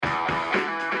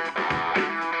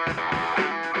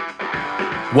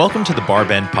Welcome to the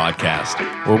Barbend Podcast,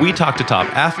 where we talk to top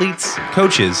athletes,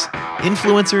 coaches,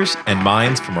 influencers, and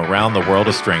minds from around the world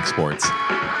of strength sports.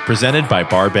 Presented by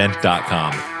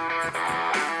Barbend.com.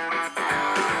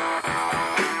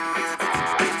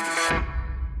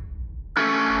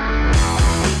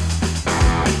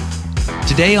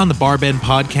 Today on the Barbend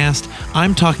Podcast,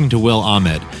 I'm talking to Will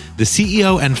Ahmed, the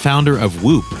CEO and founder of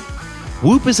Whoop.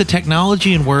 Whoop is a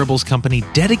technology and wearables company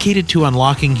dedicated to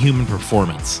unlocking human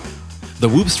performance. The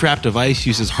Whoop strap device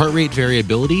uses heart rate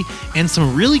variability and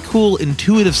some really cool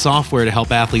intuitive software to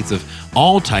help athletes of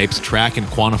all types track and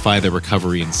quantify their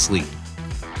recovery and sleep.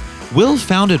 Will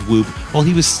founded Whoop while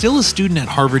he was still a student at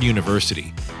Harvard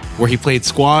University, where he played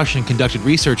squash and conducted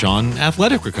research on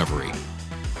athletic recovery.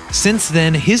 Since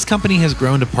then, his company has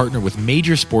grown to partner with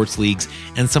major sports leagues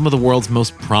and some of the world's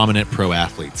most prominent pro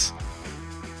athletes.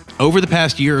 Over the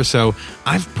past year or so,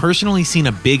 I've personally seen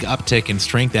a big uptick in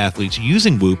strength athletes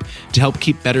using Whoop to help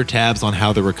keep better tabs on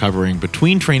how they're recovering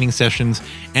between training sessions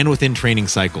and within training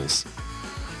cycles.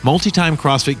 Multi-time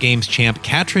CrossFit Games champ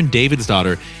Katrin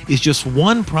Davidsdottir is just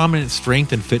one prominent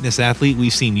strength and fitness athlete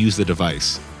we've seen use the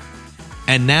device.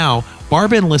 And now,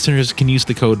 Barbend listeners can use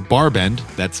the code BARBEND,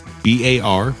 that's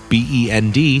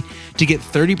B-A-R-B-E-N-D, to get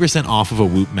 30% off of a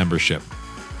Whoop membership.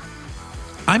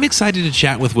 I'm excited to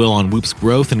chat with Will on Whoop's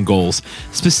growth and goals,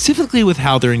 specifically with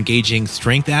how they're engaging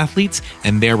strength athletes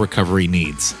and their recovery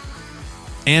needs.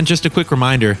 And just a quick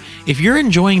reminder, if you're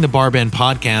enjoying the Barbend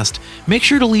Podcast, make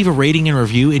sure to leave a rating and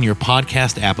review in your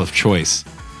podcast app of choice.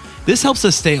 This helps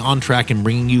us stay on track in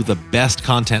bringing you the best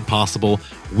content possible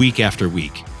week after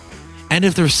week. And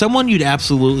if there's someone you'd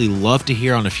absolutely love to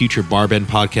hear on a future Barbend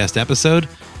Podcast episode,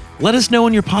 let us know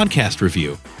in your podcast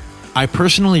review. I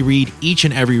personally read each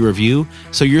and every review,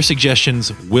 so your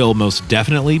suggestions will most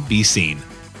definitely be seen.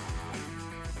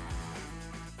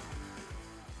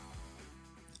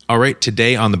 All right,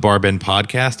 today on the Barbend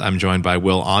Podcast, I'm joined by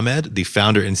Will Ahmed, the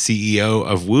founder and CEO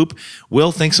of Whoop.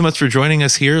 Will, thanks so much for joining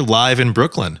us here live in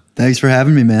Brooklyn. Thanks for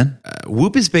having me, man.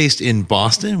 Whoop is based in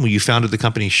Boston, where you founded the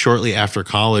company shortly after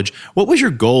college. What was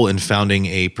your goal in founding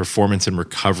a performance and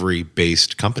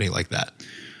recovery-based company like that?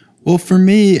 Well, for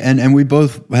me, and we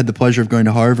both had the pleasure of going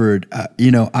to Harvard,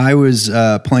 I was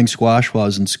playing squash while I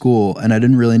was in school, and I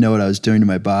didn't really know what I was doing to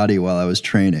my body while I was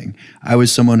training. I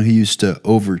was someone who used to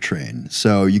overtrain.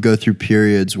 So you go through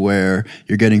periods where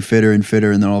you're getting fitter and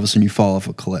fitter, and then all of a sudden you fall off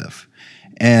a cliff.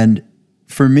 And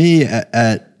for me,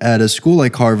 at a school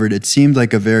like Harvard, it seemed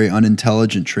like a very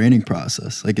unintelligent training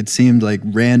process. Like it seemed like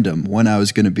random when I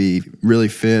was going to be really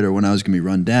fit or when I was going to be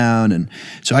run down. And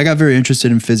so I got very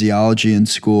interested in physiology in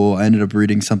school. I ended up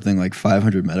reading something like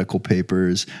 500 medical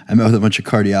papers. I met with a bunch of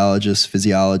cardiologists,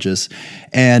 physiologists,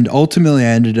 and ultimately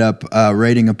I ended up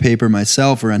writing a paper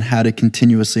myself around how to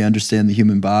continuously understand the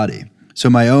human body. So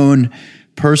my own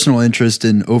personal interest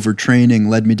in overtraining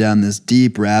led me down this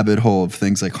deep rabbit hole of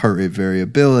things like heart rate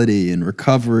variability and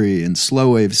recovery and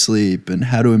slow wave sleep and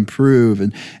how to improve.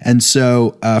 And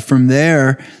so from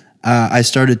there, I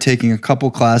started taking a couple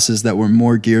classes that were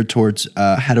more geared towards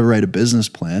how to write a business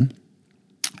plan.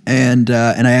 And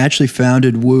I actually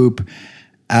founded Whoop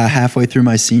halfway through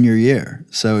my senior year.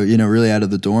 So, really out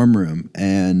of the dorm room.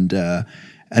 And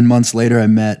months later, I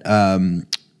met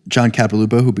John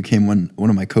Capalupo, who became one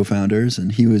of my co-founders,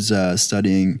 and he was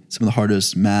studying some of the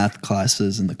hardest math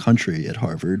classes in the country at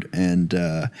Harvard, and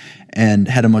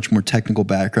had a much more technical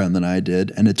background than I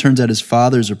did. And it turns out his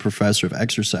father's a professor of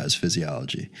exercise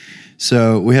physiology.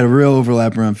 So we had a real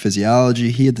overlap around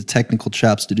physiology. He had the technical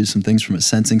chops to do some things from a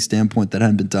sensing standpoint that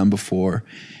hadn't been done before.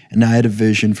 And I had a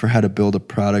vision for how to build a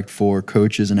product for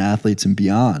coaches and athletes and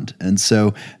beyond. And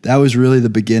so that was really the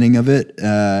beginning of it.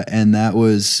 And that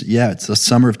was, it's the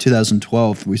summer of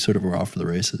 2012. We sort of were off for the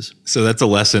races. So that's a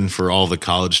lesson for all the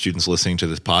college students listening to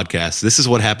this podcast. This is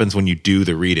what happens when you do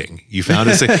the reading. You found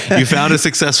a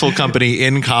successful company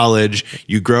in college.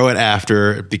 You grow it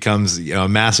after. It becomes a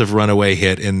massive runaway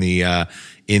hit in the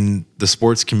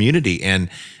sports community. And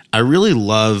I really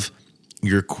love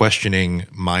your questioning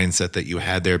mindset that you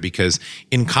had there, because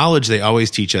in college, they always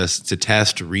teach us to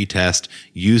test, retest,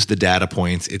 use the data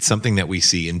points. It's something that we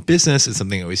see in business. It's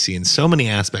something that we see in so many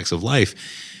aspects of life.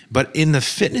 But in the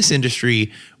fitness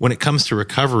industry, when it comes to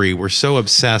recovery, we're so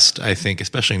obsessed, I think,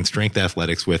 especially in strength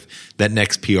athletics, with that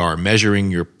next PR,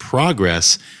 measuring your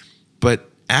progress,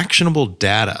 but actionable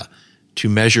data to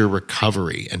measure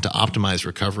recovery and to optimize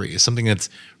recovery is something that's,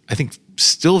 I think,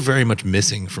 still very much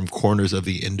missing from corners of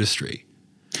the industry.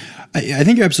 I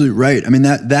think you're absolutely right. I mean,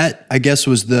 that I guess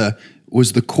was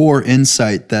was the core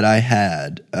insight that I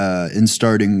had in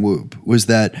starting Whoop, was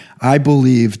that I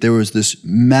believed there was this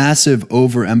massive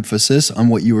overemphasis on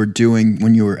what you were doing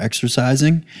when you were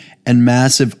exercising and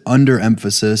massive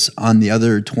underemphasis on the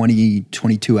other 20,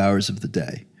 22 hours of the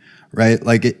day, right?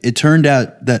 Like it turned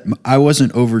out that I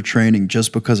wasn't overtraining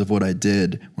just because of what I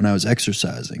did when I was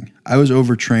exercising. I was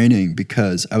overtraining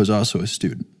because I was also a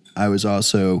student. I was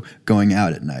also going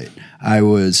out at night. I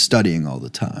was studying all the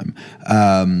time.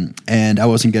 And I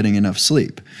wasn't getting enough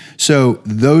sleep. So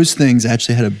those things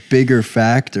actually had a bigger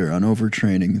factor on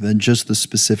overtraining than just the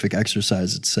specific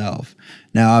exercise itself.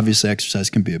 Now, obviously, exercise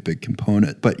can be a big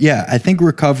component. But yeah, I think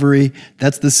recovery,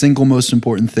 that's the single most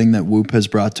important thing that Whoop has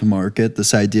brought to market.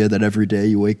 This idea that every day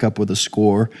you wake up with a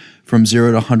score from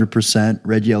 0 to 100%,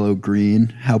 red, yellow, green.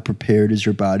 How prepared is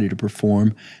your body to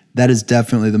perform? That is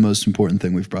definitely the most important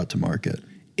thing we've brought to market.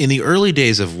 In the early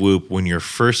days of Whoop, when you're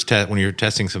when you're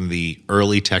testing some of the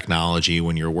early technology,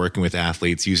 when you're working with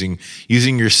athletes, using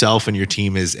yourself and your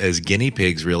team as guinea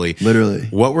pigs, really, literally,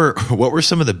 what were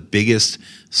some of the biggest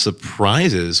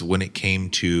surprises when it came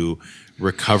to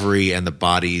recovery and the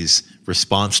body's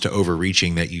response to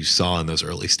overreaching that you saw in those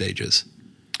early stages?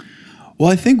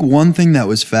 Well, I think one thing that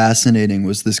was fascinating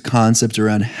was this concept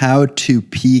around how to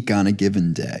peak on a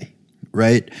given day,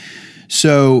 right?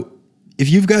 So if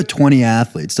you've got 20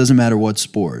 athletes, doesn't matter what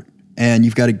sport, and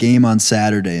you've got a game on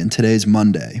Saturday and today's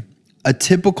Monday, a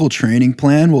typical training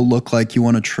plan will look like you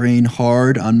want to train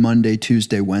hard on Monday,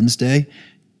 Tuesday, Wednesday,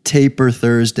 taper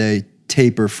Thursday,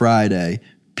 taper Friday,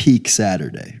 peak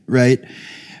Saturday, right?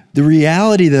 The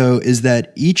reality, though, is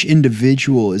that each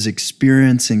individual is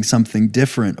experiencing something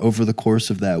different over the course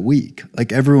of that week.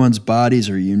 Like, everyone's bodies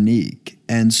are unique.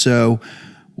 And so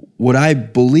what I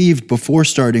believed before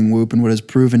starting Whoop and what has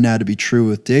proven now to be true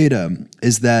with data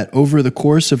is that over the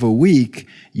course of a week,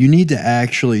 you need to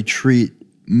actually treat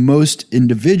most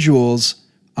individuals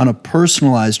on a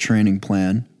personalized training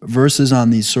plan versus on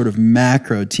these sort of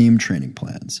macro team training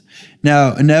plans.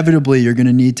 Now, inevitably, you're going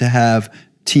to need to have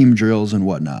team drills and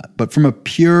whatnot. But from a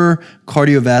pure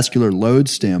cardiovascular load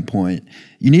standpoint,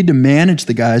 you need to manage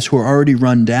the guys who are already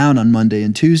run down on Monday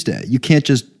and Tuesday. You can't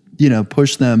just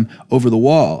push them over the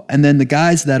wall. And then the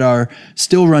guys that are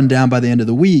still run down by the end of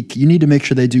the week, you need to make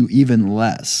sure they do even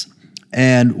less.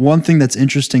 And one thing that's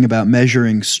interesting about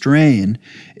measuring strain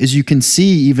is you can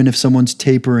see even if someone's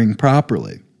tapering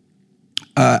properly.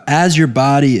 As your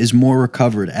body is more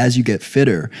recovered, as you get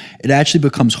fitter, it actually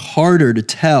becomes harder to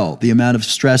tell the amount of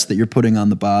stress that you're putting on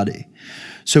the body.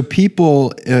 So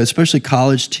people, especially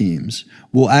college teams,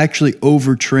 will actually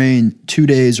overtrain 2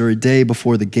 days or a day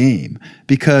before the game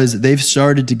because they've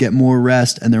started to get more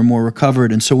rest and they're more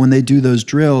recovered. And so when they do those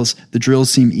drills, the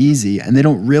drills seem easy and they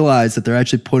don't realize that they're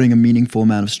actually putting a meaningful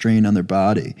amount of strain on their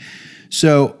body.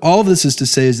 So all of this is to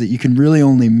say is that you can really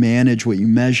only manage what you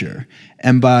measure.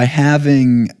 And by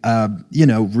having,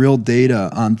 real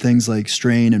data on things like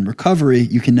strain and recovery,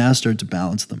 you can now start to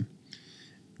balance them.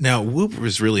 Now, Whoop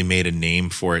has really made a name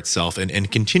for itself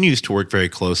and continues to work very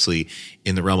closely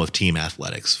in the realm of team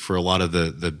athletics for a lot of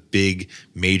the big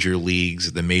major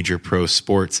leagues, the major pro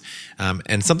sports.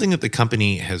 And something that the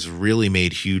company has really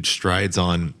made huge strides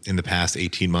on in the past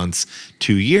 18 months,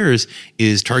 2 years,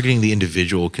 is targeting the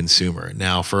individual consumer.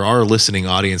 Now, for our listening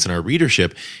audience and our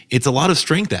readership, it's a lot of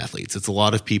strength athletes. It's a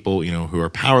lot of people, who are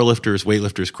powerlifters,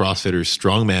 weightlifters, CrossFitters,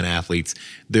 strongman athletes.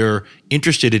 They're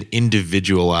interested in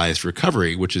individualized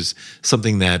recovery, which is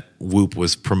something that Whoop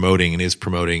was promoting and is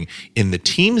promoting in the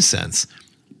team sense.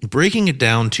 Breaking it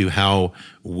down to how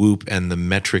Whoop and the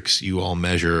metrics you all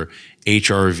measure,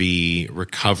 HRV,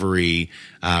 recovery,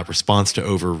 response to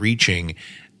overreaching,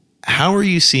 how are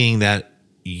you seeing that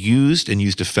used and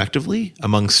used effectively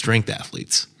among strength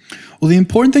athletes? Well, the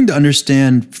important thing to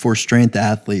understand for strength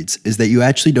athletes is that you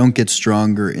actually don't get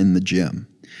stronger in the gym.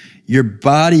 Your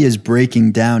body is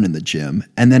breaking down in the gym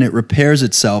and then it repairs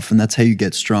itself, and that's how you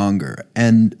get stronger.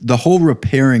 And the whole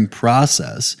repairing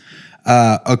process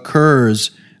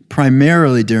occurs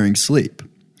primarily during sleep.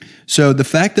 So the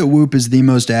fact that Whoop is the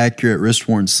most accurate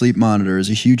wrist-worn sleep monitor is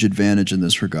a huge advantage in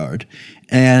this regard.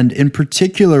 And in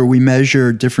particular, we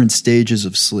measure different stages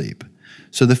of sleep.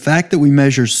 So the fact that we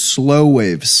measure slow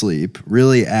wave sleep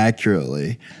really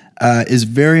accurately is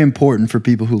very important for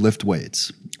people who lift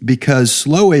weights, because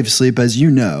slow wave sleep, as you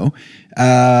know,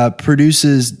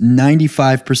 produces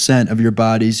 95% of your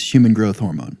body's human growth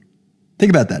hormone. Think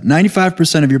about that.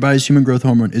 95% of your body's human growth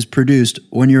hormone is produced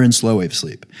when you're in slow wave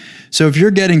sleep. So if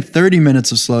you're getting 30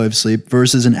 minutes of slow wave sleep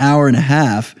versus an hour and a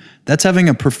half, that's having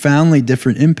a profoundly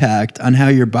different impact on how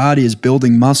your body is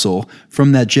building muscle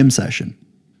from that gym session.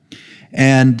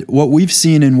 And what we've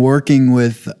seen in working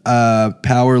with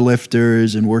power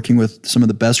lifters and working with some of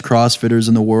the best CrossFitters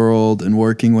in the world and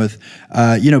working with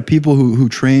people who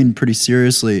train pretty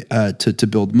seriously to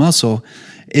build muscle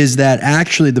is that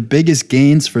actually the biggest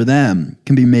gains for them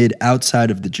can be made outside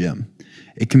of the gym.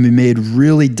 It can be made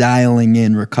really dialing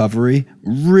in recovery,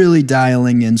 really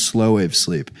dialing in slow wave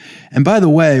sleep. And by the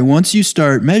way, once you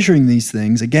start measuring these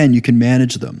things, again, you can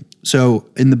manage them. So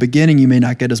in the beginning, you may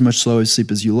not get as much slow wave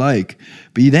sleep as you like,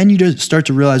 but then you just start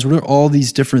to realize, what are all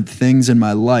these different things in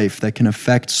my life that can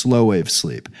affect slow wave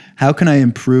sleep? How can I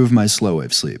improve my slow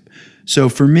wave sleep? So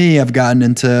for me, I've gotten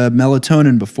into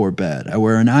melatonin before bed. I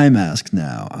wear an eye mask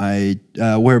now. I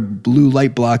wear blue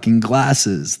light blocking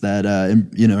glasses that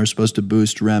are supposed to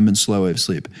boost REM and slow wave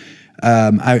sleep.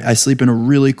 I sleep in a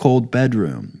really cold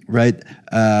bedroom, right?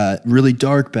 Really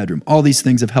dark bedroom. All these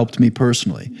things have helped me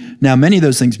personally. Now, many of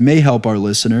those things may help our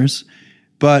listeners,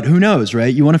 but who knows,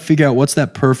 right? You want to figure out what's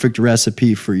that perfect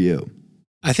recipe for you.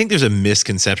 I think there's a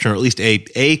misconception, or at least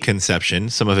a conception,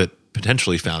 some of it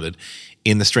potentially founded,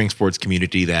 in the strength sports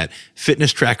community that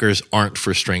fitness trackers aren't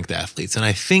for strength athletes. And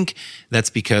I think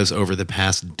that's because over the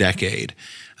past decade,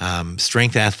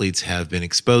 strength athletes have been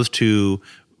exposed to,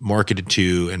 marketed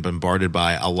to, and bombarded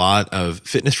by a lot of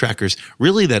fitness trackers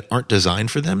really that aren't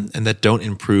designed for them and that don't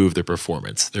improve their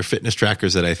performance. They're fitness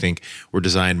trackers that I think were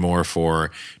designed more for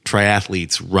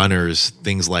triathletes, runners,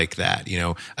 things like that.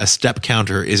 A step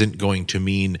counter isn't going to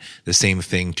mean the same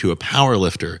thing to a power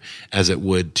lifter as it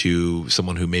would to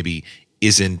someone who maybe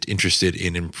isn't interested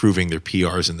in improving their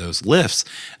PRs in those lifts.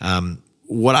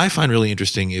 What I find really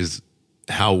interesting is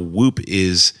how Whoop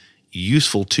is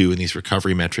useful to, and these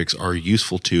recovery metrics are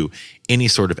useful to any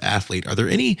sort of athlete. Are there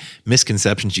any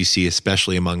misconceptions you see,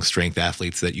 especially among strength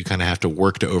athletes, that you kind of have to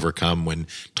work to overcome when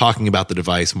talking about the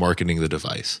device, marketing the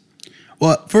device?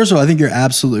 Well, first of all, I think you're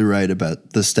absolutely right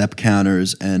about the step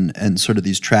counters and sort of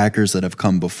these trackers that have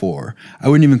come before. I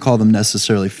wouldn't even call them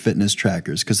necessarily fitness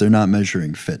trackers because they're not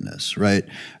measuring fitness, right?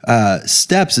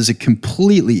 Steps is a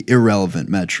completely irrelevant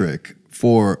metric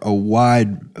for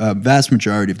a vast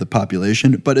majority of the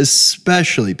population, but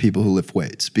especially people who lift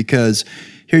weights, because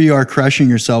here you are crushing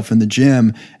yourself in the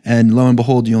gym, and lo and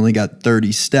behold, you only got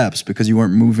 30 steps because you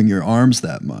weren't moving your arms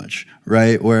that much,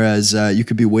 right? Whereas you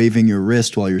could be waving your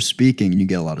wrist while you're speaking and you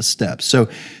get a lot of steps. So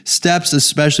steps,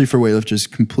 especially for weightlifters, is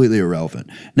completely irrelevant.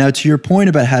 Now, to your point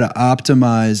about how to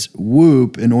optimize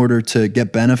Whoop in order to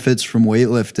get benefits from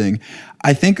weightlifting,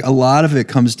 I think a lot of it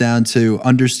comes down to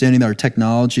understanding that our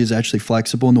technology is actually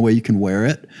flexible in the way you can wear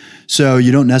it. So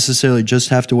you don't necessarily just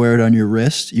have to wear it on your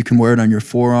wrist. You can wear it on your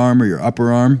forearm or your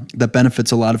upper arm. That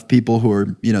benefits a lot of people who are,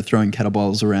 throwing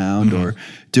kettlebells around or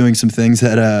doing some things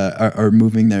that are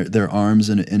moving their arms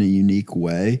in a unique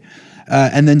way.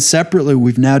 And then separately,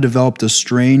 we've now developed a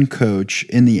strain coach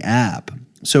in the app.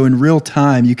 So in real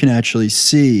time, you can actually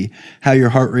see how your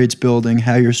heart rate's building,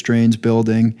 how your strain's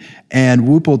building, and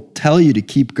Whoop will tell you to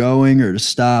keep going or to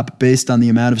stop based on the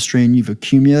amount of strain you've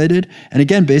accumulated, and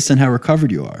again, based on how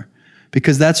recovered you are.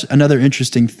 Because that's another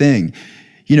interesting thing.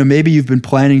 Maybe you've been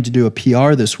planning to do a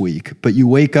PR this week, but you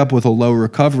wake up with a low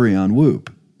recovery on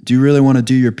Whoop. Do you really want to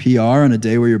do your PR on a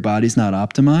day where your body's not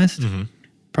optimized? Mm-hmm.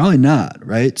 Probably not,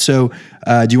 right? So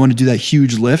do you want to do that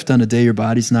huge lift on a day your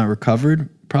body's not recovered?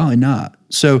 Probably not.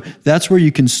 So that's where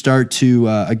you can start to,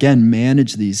 again,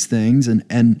 manage these things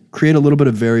and create a little bit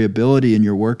of variability in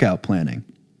your workout planning.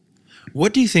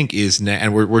 What do you think is next?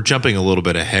 And we're jumping a little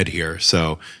bit ahead here,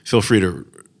 so feel free to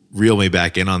reel me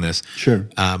back in on this. Sure.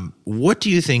 What do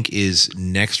you think is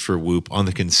next for Whoop on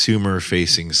the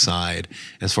consumer-facing side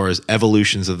as far as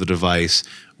evolutions of the device,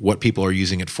 what people are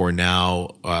using it for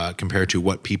now compared to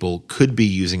what people could be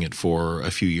using it for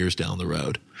a few years down the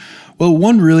road? Well,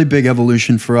 one really big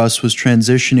evolution for us was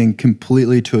transitioning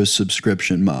completely to a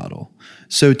subscription model.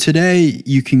 So today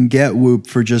you can get Whoop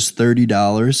for just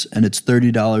 $30, and it's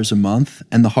 $30 a month,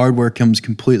 and the hardware comes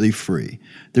completely free.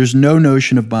 There's no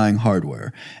notion of buying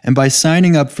hardware. And by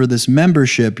signing up for this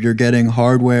membership, you're getting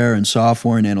hardware and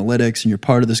software and analytics, and you're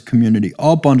part of this community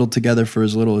all bundled together for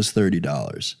as little as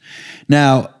 $30.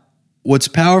 Now, what's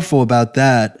powerful about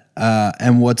that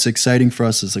and what's exciting for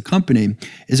us as a company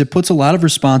is it puts a lot of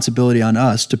responsibility on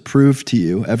us to prove to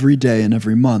you every day and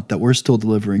every month that we're still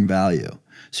delivering value.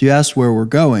 So you asked where we're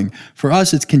going. For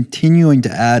us, it's continuing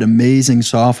to add amazing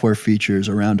software features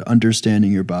around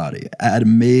understanding your body, add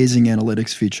amazing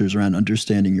analytics features around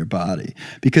understanding your body.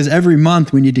 Because every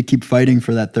month we need to keep fighting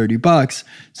for that $30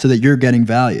 so that you're getting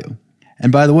value.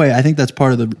 And by the way, I think that's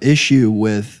part of the issue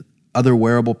with other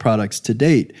wearable products to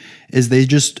date is they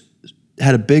just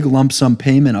had a big lump sum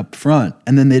payment up front,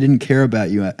 and then they didn't care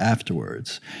about you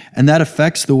afterwards. And that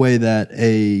affects the way that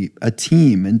a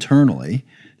team internally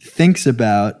thinks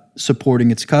about supporting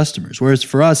its customers. Whereas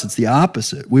for us, it's the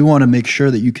opposite. We want to make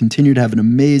sure that you continue to have an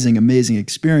amazing, amazing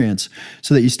experience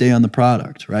so that you stay on the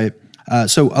product, right?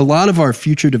 So a lot of our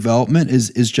future development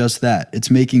is just that.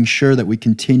 It's making sure that we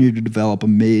continue to develop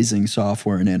amazing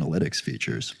software and analytics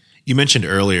features. You mentioned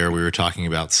earlier, we were talking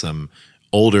about some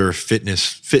older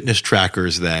fitness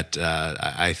trackers that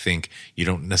I think you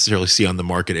don't necessarily see on the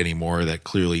market anymore, that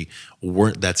clearly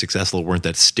weren't that successful, weren't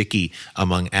that sticky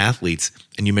among athletes.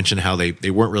 And you mentioned how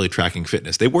they weren't really tracking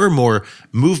fitness. They were more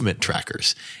movement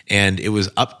trackers. And it was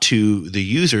up to the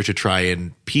user to try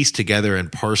and piece together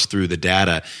and parse through the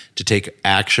data to take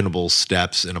actionable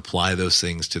steps and apply those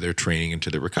things to their training and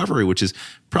to their recovery, which is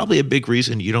probably a big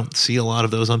reason you don't see a lot of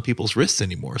those on people's wrists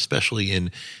anymore, especially in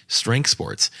strength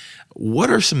sports. What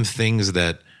are some things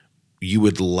that you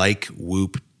would like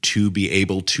Whoop to be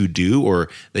able to do, or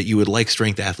that you would like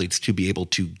strength athletes to be able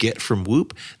to get from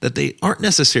Whoop that they aren't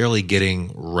necessarily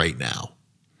getting right now?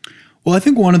 Well, I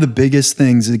think one of the biggest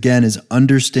things, again, is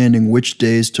understanding which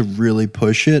days to really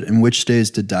push it and which days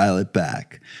to dial it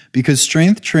back. Because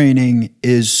strength training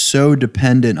is so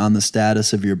dependent on the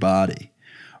status of your body,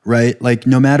 right? Like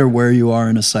no matter where you are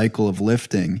in a cycle of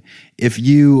lifting, if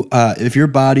your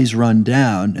body's run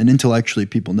down, and intellectually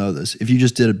people know this, if you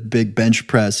just did a big bench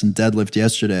press and deadlift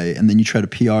yesterday and then you try to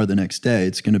PR the next day,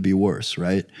 it's going to be worse,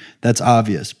 right? That's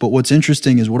obvious. But what's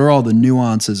interesting is what are all the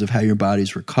nuances of how your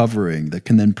body's recovering that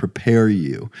can then prepare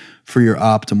you for your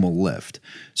optimal lift?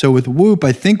 So with Whoop,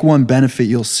 I think one benefit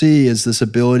you'll see is this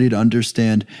ability to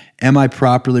understand, am I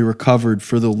properly recovered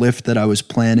for the lift that I was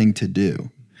planning to do?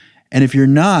 And if you're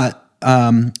not,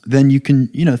 then you can,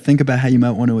 think about how you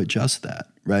might want to adjust that,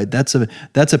 right? That's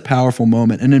a powerful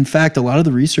moment. And in fact, a lot of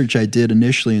the research I did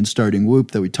initially in starting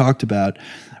Whoop that we talked about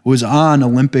was on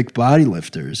Olympic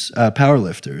bodylifters,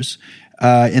 powerlifters,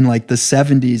 in like the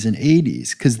 70s and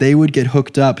 80s, because they would get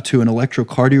hooked up to an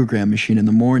electrocardiogram machine in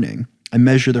the morning and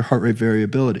measure their heart rate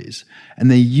variabilities. And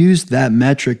they used that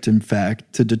metric, in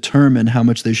fact, to determine how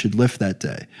much they should lift that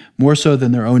day, more so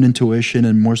than their own intuition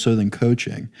and more so than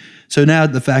coaching. So now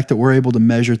the fact that we're able to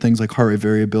measure things like heart rate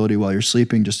variability while you're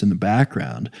sleeping just in the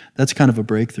background, that's kind of a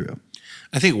breakthrough.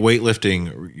 I think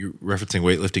weightlifting, you're referencing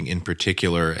weightlifting in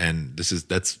particular, and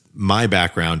that's my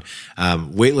background.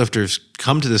 Weightlifters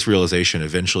come to this realization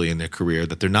eventually in their career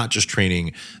that they're not just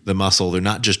training the muscle, they're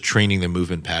not just training the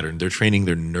movement pattern, they're training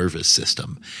their nervous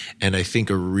system. And I think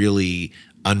a really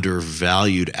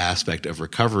undervalued aspect of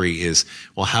recovery is,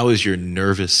 well, how is your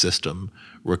nervous system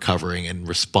recovering and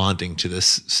responding to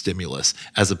this stimulus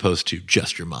as opposed to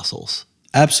just your muscles?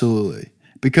 Absolutely.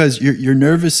 Because your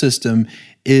nervous system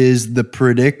is the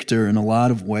predictor in a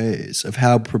lot of ways of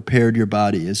how prepared your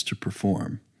body is to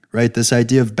perform, right? This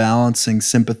idea of balancing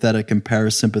sympathetic and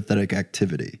parasympathetic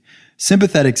activity.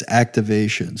 Sympathetic's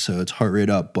activation, so it's heart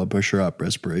rate up, blood pressure up,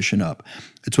 respiration up.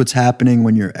 It's what's happening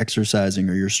when you're exercising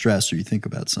or you're stressed or you think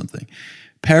about something.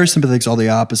 Parasympathetic's all the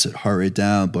opposite, heart rate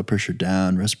down, blood pressure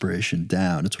down, respiration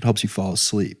down. It's what helps you fall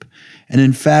asleep. And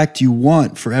in fact, you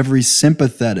want for every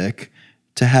sympathetic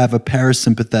to have a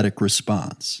parasympathetic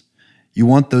response. You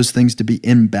want those things to be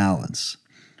in balance.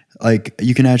 Like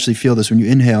you can actually feel this when you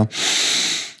inhale,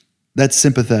 that's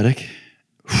sympathetic.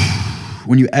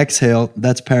 When you exhale,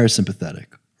 that's parasympathetic,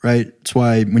 right? It's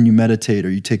why when you meditate or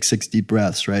you take 6 deep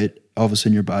breaths, right? All of a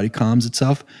sudden your body calms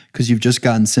itself because you've just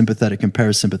gotten sympathetic and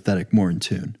parasympathetic more in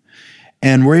tune.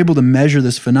 And we're able to measure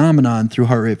this phenomenon through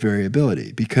heart rate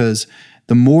variability because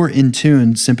the more in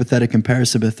tune sympathetic and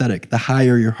parasympathetic, the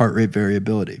higher your heart rate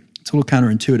variability. It's a little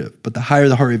counterintuitive, but the higher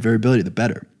the heart rate variability, the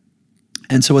better.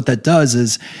 And so what that does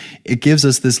is it gives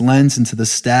us this lens into the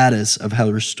status of how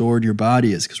restored your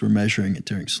body is because we're measuring it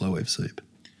during slow wave sleep.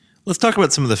 Let's talk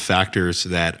about some of the factors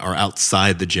that are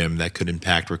outside the gym that could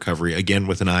impact recovery, again,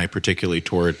 with an eye particularly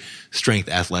toward strength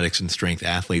athletics and strength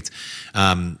athletes.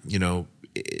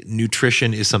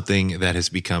 Nutrition is something that has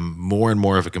become more and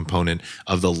more of a component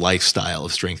of the lifestyle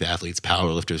of strength athletes,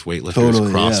 powerlifters, weightlifters,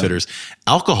 CrossFitters. Yeah.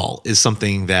 Alcohol is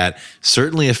something that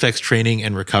certainly affects training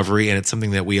and recovery, and it's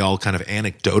something that we all kind of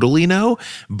anecdotally know,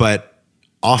 but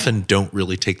often don't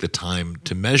really take the time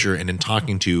to measure. And in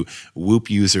talking to Whoop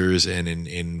users and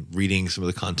in reading some of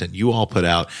the content you all put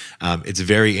out, it's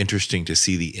very interesting to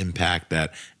see the impact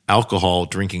that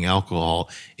drinking alcohol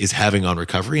is having on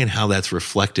recovery and how that's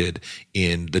reflected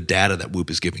in the data that Whoop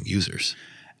is giving users.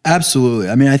 Absolutely.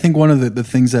 I mean, I think one of the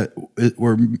things that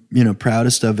we're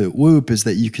proudest of at Whoop is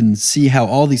that you can see how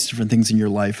all these different things in your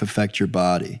life affect your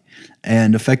body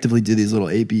and effectively do these little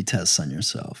A/B tests on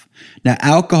yourself. Now,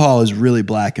 alcohol is really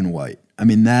black and white. I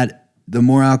mean, the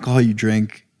more alcohol you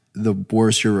drink, the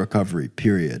worse your recovery,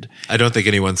 period. I don't think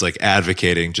anyone's like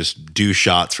advocating just do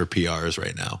shots for PRs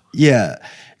right now. Yeah.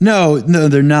 No,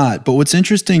 they're not. But what's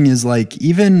interesting is like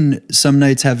even some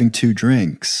nights having 2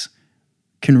 drinks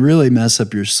can really mess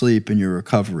up your sleep and your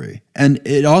recovery. And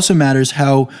it also matters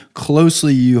how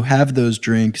closely you have those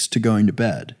drinks to going to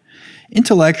bed.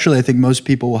 Intellectually, I think most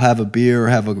people will have a beer or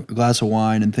have a glass of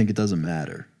wine and think it doesn't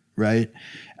matter, right?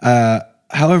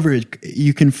 However,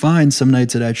 you can find some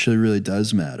nights it actually really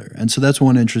does matter. And so that's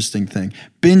one interesting thing.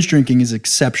 Binge drinking is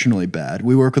exceptionally bad.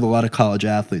 We work with a lot of college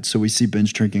athletes, so we see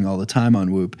binge drinking all the time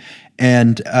on Whoop.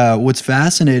 And what's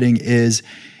fascinating is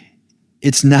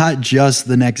it's not just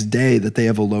the next day that they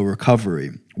have a low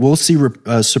recovery. We'll see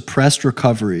suppressed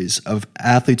recoveries of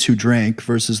athletes who drank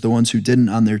versus the ones who didn't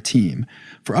on their team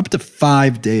for up to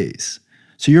 5 days.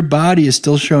 So your body is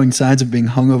still showing signs of being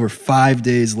hungover 5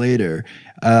 days later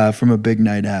from a big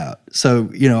night out.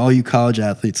 So, all you college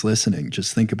athletes listening,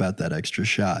 just think about that extra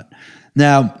shot.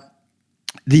 Now,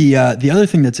 the other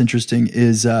thing that's interesting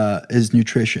is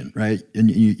nutrition, right? And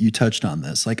you touched on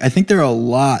this. Like, I think there's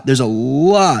a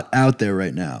lot out there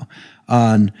right now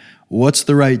on what's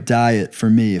the right diet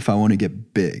for me if I want to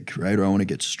get big, right? Or I want to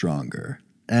get stronger.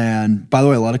 And by the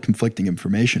way, a lot of conflicting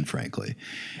information, frankly.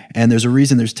 And there's a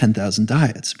reason there's 10,000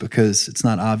 diets because it's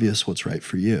not obvious what's right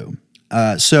for you.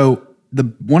 So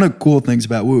one of the cool things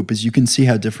about Whoop is you can see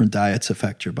how different diets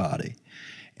affect your body.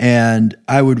 And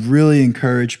I would really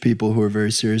encourage people who are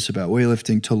very serious about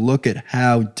weightlifting to look at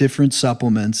how different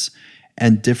supplements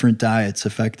and different diets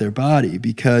affect their body.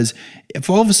 Because if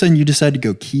all of a sudden you decide to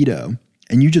go keto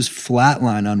and you just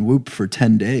flatline on Whoop for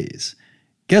 10 days,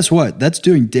 guess what? That's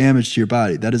doing damage to your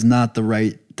body. That is not the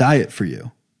right diet for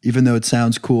you, even though it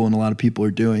sounds cool and a lot of people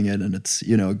are doing it and it's,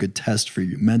 a good test for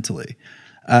you mentally.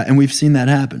 And we've seen that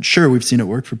happen. Sure, we've seen it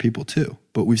work for people too,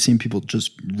 but we've seen people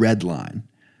just redline.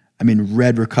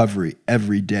 Red recovery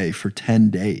every day for 10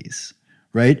 days,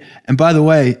 right? And by the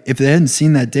way, if they hadn't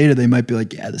seen that data, they might be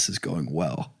like, yeah, this is going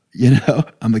well.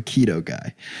 I'm a keto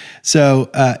guy. So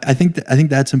I think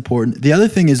that's important. The other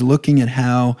thing is looking at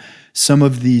how some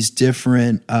of these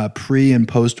different pre and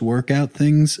post workout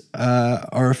things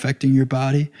are affecting your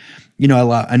body.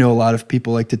 I know a lot of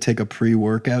people like to take a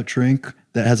pre-workout drink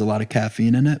that has a lot of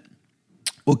caffeine in it.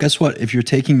 Well, guess what? If you're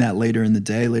taking that later in the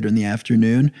day, later in the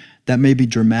afternoon, that may be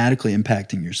dramatically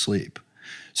impacting your sleep.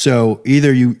 So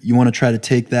either you want to try to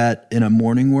take that in a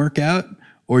morning workout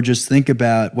or just think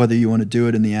about whether you want to do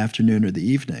it in the afternoon or the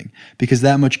evening. Because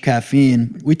that much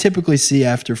caffeine, we typically see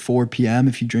after 4 p.m.,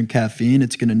 if you drink caffeine,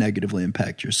 it's going to negatively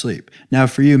impact your sleep. Now,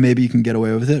 for you, maybe you can get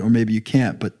away with it or maybe you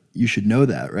can't, but you should know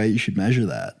that, right? You should measure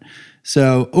that.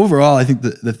 So overall, I think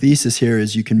the thesis here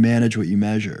is you can manage what you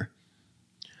measure.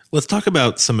 Let's talk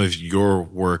about some of your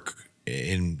work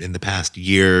in the past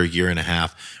year and a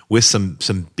half with some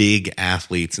big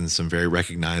athletes and some very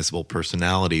recognizable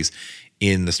personalities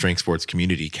in the strength sports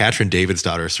community. Katrin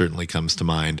Davidsdottir certainly comes to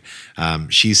mind.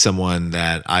 She's someone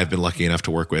that I've been lucky enough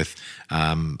to work with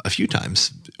a few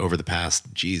times over the past,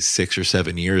 6 or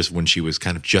 7 years when she was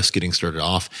kind of just getting started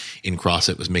off in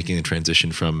CrossFit, was making the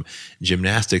transition from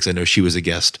gymnastics. I know she was a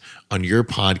guest on your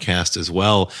podcast as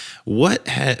well. What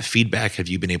feedback have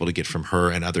you been able to get from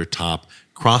her and other top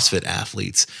CrossFit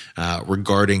athletes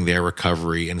regarding their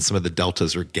recovery and some of the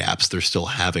deltas or gaps they're still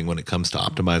having when it comes to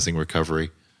optimizing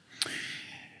recovery?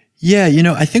 Yeah,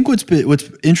 I think what's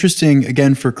interesting,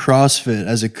 again, for CrossFit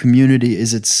as a community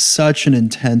is it's such an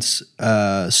intense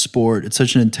sport. It's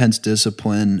such an intense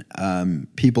discipline.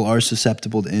 People are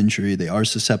susceptible to injury. They are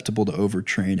susceptible to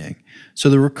overtraining.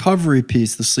 So the recovery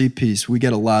piece, the sleep piece, we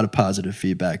get a lot of positive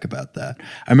feedback about that.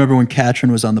 I remember when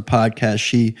Katrin was on the podcast,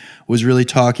 she was really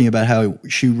talking about how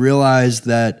she realized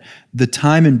that the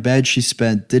time in bed she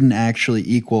spent didn't actually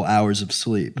equal hours of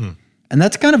sleep. And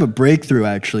that's kind of a breakthrough,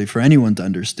 actually, for anyone to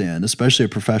understand, especially a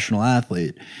professional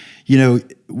athlete.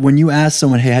 When you ask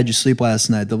someone, hey, how'd you sleep last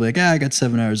night? They'll be like, I got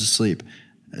 7 hours of sleep.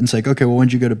 And it's like, okay, well,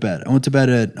 when'd you go to bed? I went to bed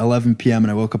at 11 p.m.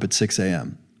 and I woke up at 6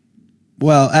 a.m.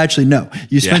 Well, actually, no.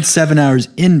 You spent 7 hours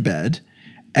in bed.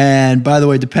 And by the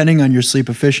way, depending on your sleep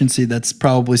efficiency, that's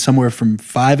probably somewhere from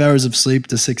 5 hours of sleep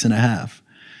to 6.5.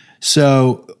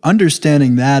 So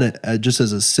understanding that just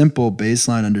as a simple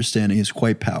baseline understanding is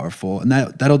quite powerful. And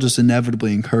that'll just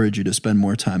inevitably encourage you to spend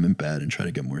more time in bed and try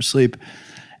to get more sleep.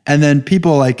 And then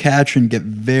people like Katrin get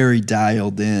very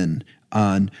dialed in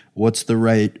on what's the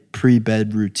right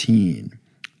pre-bed routine,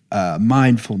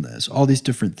 mindfulness, all these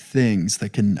different things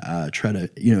that can try to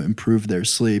improve their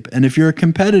sleep. And if you're a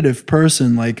competitive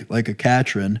person like a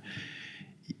Katrin,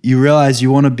 you realize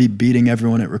you want to be beating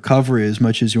everyone at recovery as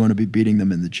much as you want to be beating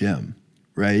them in the gym.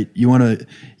 right?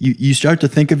 You start to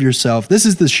think of yourself. This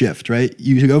is the shift, right?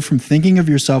 You go from thinking of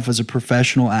yourself as a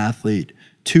professional athlete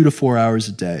 2 to 4 hours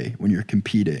a day when you're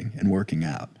competing and working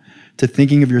out, to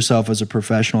thinking of yourself as a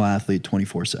professional athlete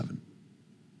 24/7.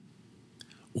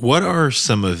 What are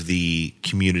some of the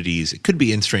communities? It could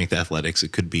be in strength athletics.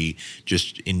 It could be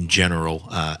just in general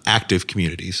active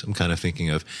communities. I'm kind of thinking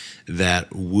of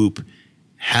that Whoop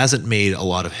hasn't made a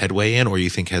lot of headway in, or you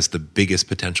think has the biggest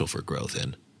potential for growth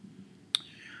in?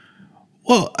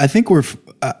 Well, I think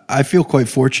I feel quite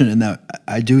fortunate in that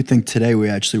I do think today we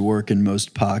actually work in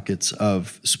most pockets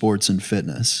of sports and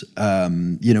fitness.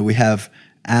 We have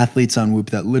athletes on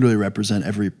Whoop that literally represent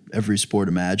every sport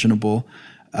imaginable.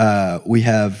 We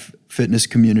have fitness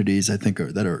communities, I think,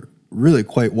 that are really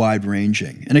quite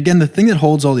wide-ranging. And again, the thing that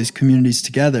holds all these communities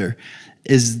together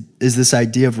is this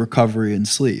idea of recovery and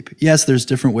sleep. Yes, there's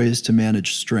different ways to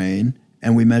manage strain,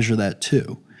 and we measure that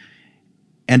too.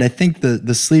 And I think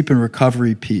the sleep and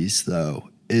recovery piece, though,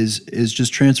 is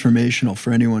just transformational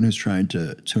for anyone who's trying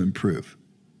to improve.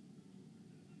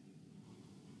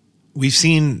 We've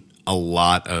seen a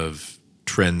lot of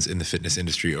trends in the fitness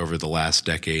industry over the last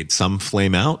decade. Some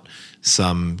flame out,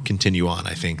 some continue on.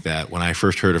 I think that when I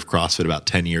first heard of CrossFit about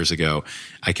 10 years ago,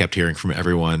 I kept hearing from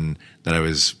everyone that I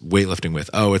was weightlifting with,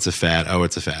 oh, it's a fad, oh,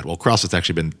 it's a fad. Well, CrossFit's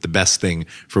actually been the best thing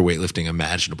for weightlifting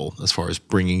imaginable as far as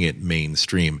bringing it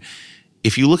mainstream.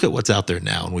 If you look at what's out there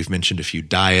now, and we've mentioned a few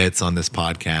diets on this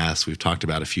podcast, we've talked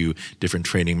about a few different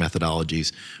training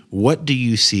methodologies, what do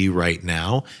you see right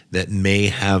now that may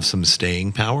have some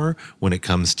staying power when it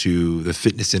comes to the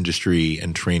fitness industry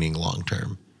and training long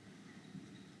term?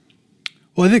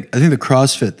 Well, I think the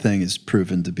CrossFit thing is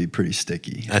proven to be pretty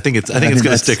sticky. I think it's going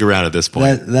to stick around at this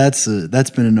point. That's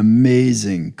been an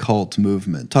amazing cult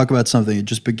movement. Talk about something that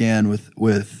just began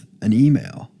with an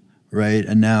email. Right.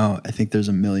 And now I think there's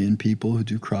 1 million people who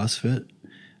do CrossFit,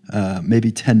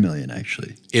 maybe 10 million,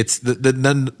 actually. It's the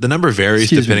number varies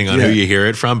depending on who you hear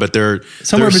it from, but there are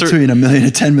somewhere between 1 million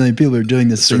and 10 million people who are doing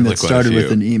this thing that started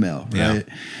with an email. Right.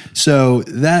 Yeah. So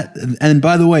and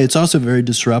by the way, it's also a very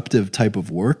disruptive type of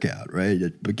workout. Right.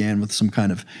 It began with some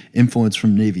kind of influence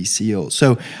from Navy SEALs.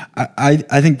 So I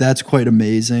think that's quite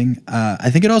amazing. I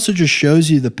think it also just shows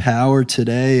you the power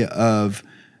today of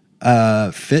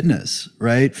fitness,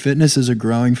 right? Fitness is a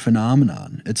growing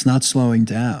phenomenon. It's not slowing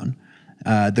down.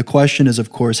 The question is, of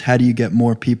course, how do you get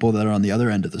more people that are on the other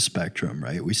end of the spectrum,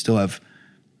 right? We still have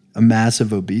a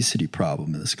massive obesity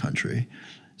problem in this country.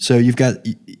 So you've got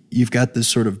this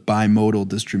sort of bimodal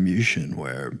distribution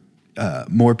where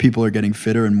more people are getting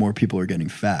fitter and more people are getting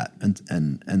fat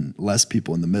and less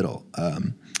people in the middle.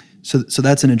 So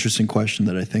that's an interesting question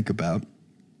that I think about.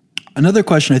 Another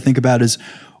question I think about is,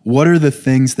 what are the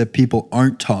things that people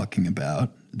aren't talking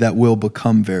about that will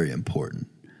become very important?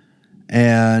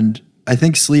 And I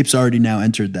think sleep's already now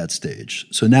entered that stage.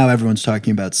 So now everyone's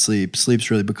talking about sleep.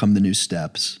 Sleep's really become the new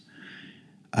steps.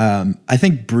 I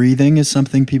think breathing is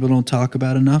something people don't talk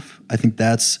about enough. I think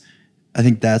that's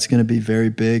going to be very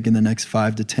big in the next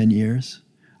 5 to 10 years.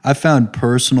 I've found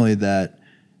personally that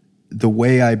the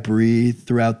way I breathe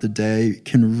throughout the day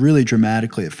can really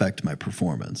dramatically affect my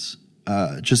performance.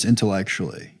 Just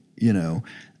intellectually,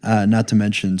 not to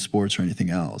mention sports or anything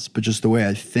else, but just the way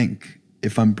I think,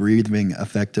 if I'm breathing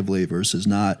effectively versus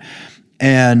not.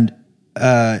 And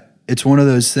it's one of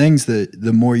those things that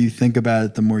the more you think about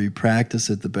it, the more you practice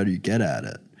it, the better you get at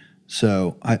it.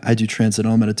 So I do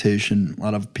transcendental meditation. A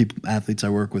lot of athletes I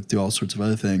work with do all sorts of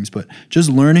other things, but just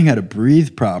learning how to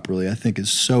breathe properly, I think,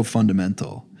 is so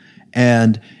fundamental.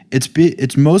 And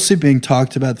it's mostly being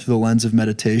talked about through the lens of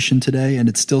meditation today, and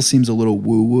it still seems a little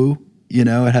woo-woo. It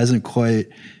hasn't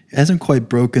quite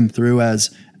broken through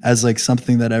as like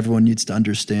something that everyone needs to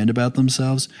understand about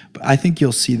themselves. But I think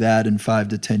you'll see that in 5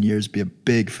 to 10 years be a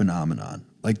big phenomenon,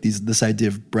 like this idea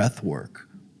of breath work.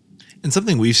 And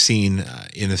something we've seen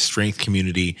in the strength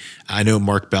community, I know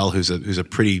Mark Bell, who's a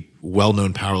pretty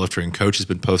well-known powerlifter and coach, has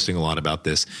been posting a lot about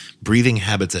this breathing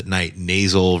habits at night,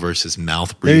 nasal versus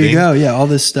mouth breathing. There you go. Yeah, all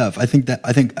this stuff. I think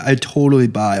I totally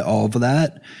buy all of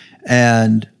that,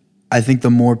 and I think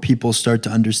the more people start to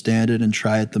understand it and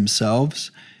try it themselves,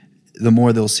 the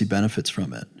more they'll see benefits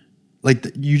from it. Like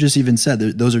you just even said,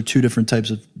 those are 2 different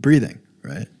types of breathing,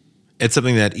 right? It's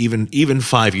something that even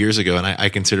 5 years ago, and I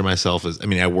consider myself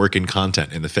I work in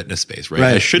content in the fitness space, right?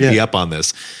 I should be up on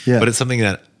this, but it's something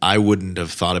that I wouldn't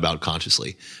have thought about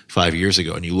consciously 5 years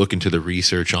ago. And you look into the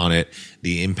research on it,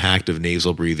 the impact of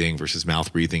nasal breathing versus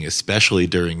mouth breathing, especially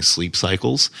during sleep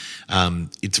cycles.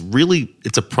 It's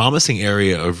a promising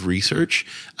area of research,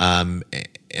 and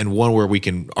one where we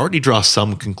can already draw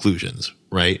some conclusions,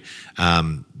 right?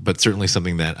 But certainly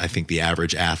something that I think the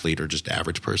average athlete or just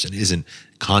average person isn't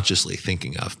consciously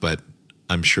thinking of, but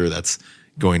I'm sure that's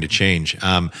going to change.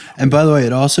 And by the way,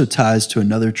 it also ties to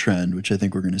another trend, which I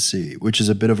think we're going to see, which is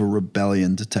a bit of a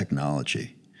rebellion to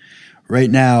technology.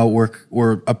 Right now,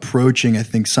 we're approaching, I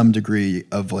think, some degree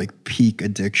of like peak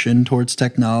addiction towards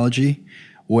technology,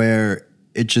 where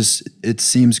it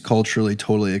seems culturally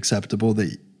totally acceptable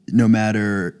that no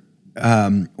matter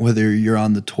whether you're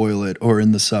on the toilet or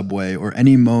in the subway or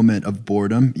any moment of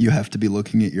boredom, you have to be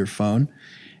looking at your phone.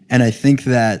 And I think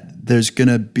that there's going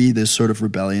to be this sort of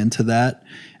rebellion to that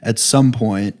at some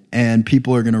point, and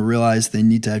people are going to realize they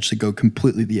need to actually go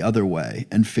completely the other way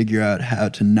and figure out how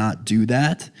to not do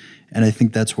that. And I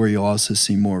think that's where you'll also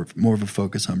see more of a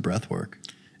focus on breath work.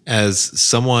 As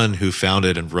someone who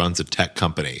founded and runs a tech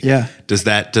company, yeah, does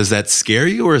that scare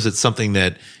you, or is it something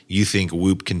that you think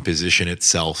Whoop can position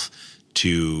itself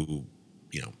to,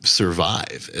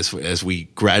 survive as we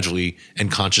gradually and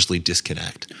consciously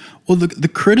disconnect? Well, the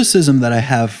criticism that I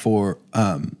have for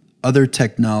other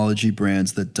technology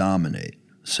brands that dominate,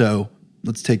 so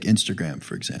let's take Instagram,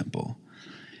 for example,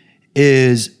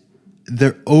 is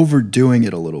they're overdoing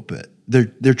it a little bit.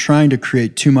 They're trying to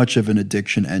create too much of an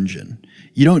addiction engine.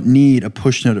 You don't need a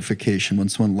push notification when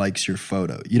someone likes your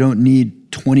photo. You don't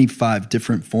need 25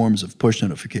 different forms of push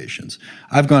notifications.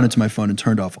 I've gone into my phone and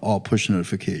turned off all push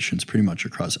notifications pretty much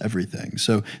across everything.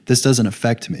 So this doesn't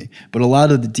affect me. But a lot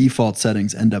of the default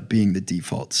settings end up being the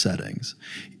default settings.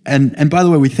 And by the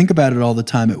way, we think about it all the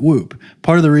time at Whoop.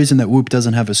 Part of the reason that Whoop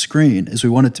doesn't have a screen is we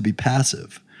want it to be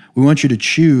passive. We want you to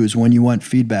choose when you want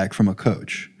feedback from a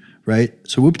coach. Right?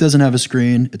 So Whoop doesn't have a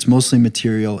screen. It's mostly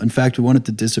material. In fact, we want it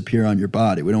to disappear on your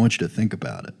body. We don't want you to think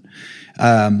about it.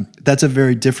 That's a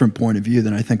very different point of view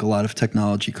than I think a lot of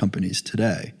technology companies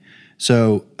today.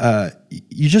 So I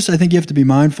think you have to be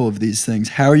mindful of these things.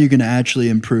 How are you going to actually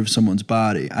improve someone's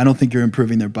body? I don't think you're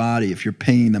improving their body if you're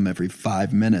pinging them every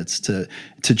 5 minutes to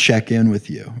check in with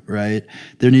you, right?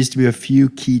 There needs to be a few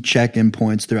key check-in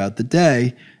points throughout the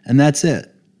day, and that's it.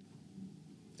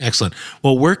 Excellent.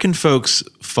 Well, where can folks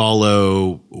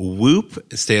follow Whoop,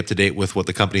 stay up to date with what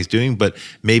the company's doing, but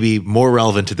maybe more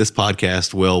relevant to this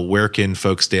podcast, Will, where can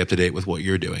folks stay up to date with what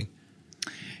you're doing?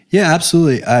 Yeah,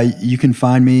 absolutely. You can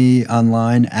find me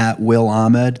online at Will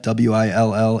Ahmed,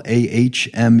 WILLAHMED.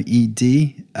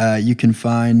 You can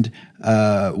find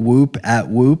Whoop at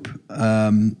Whoop.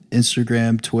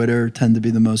 Instagram, Twitter tend to be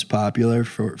the most popular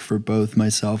for both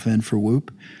myself and for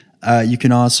Whoop. You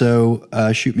can also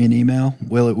shoot me an email,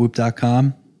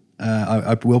 will@whoop.com.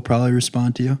 I will probably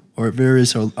respond to you, or at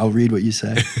various, I'll read what you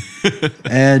say.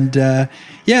 And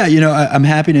I'm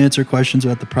happy to answer questions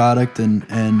about the product and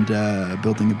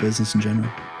building a business in general.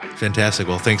 Fantastic.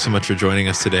 Well, thanks so much for joining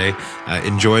us today.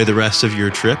 Enjoy the rest of your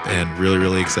trip, and really,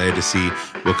 really excited to see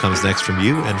what comes next from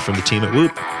you and from the team at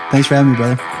Whoop. Thanks for having me,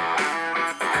 brother.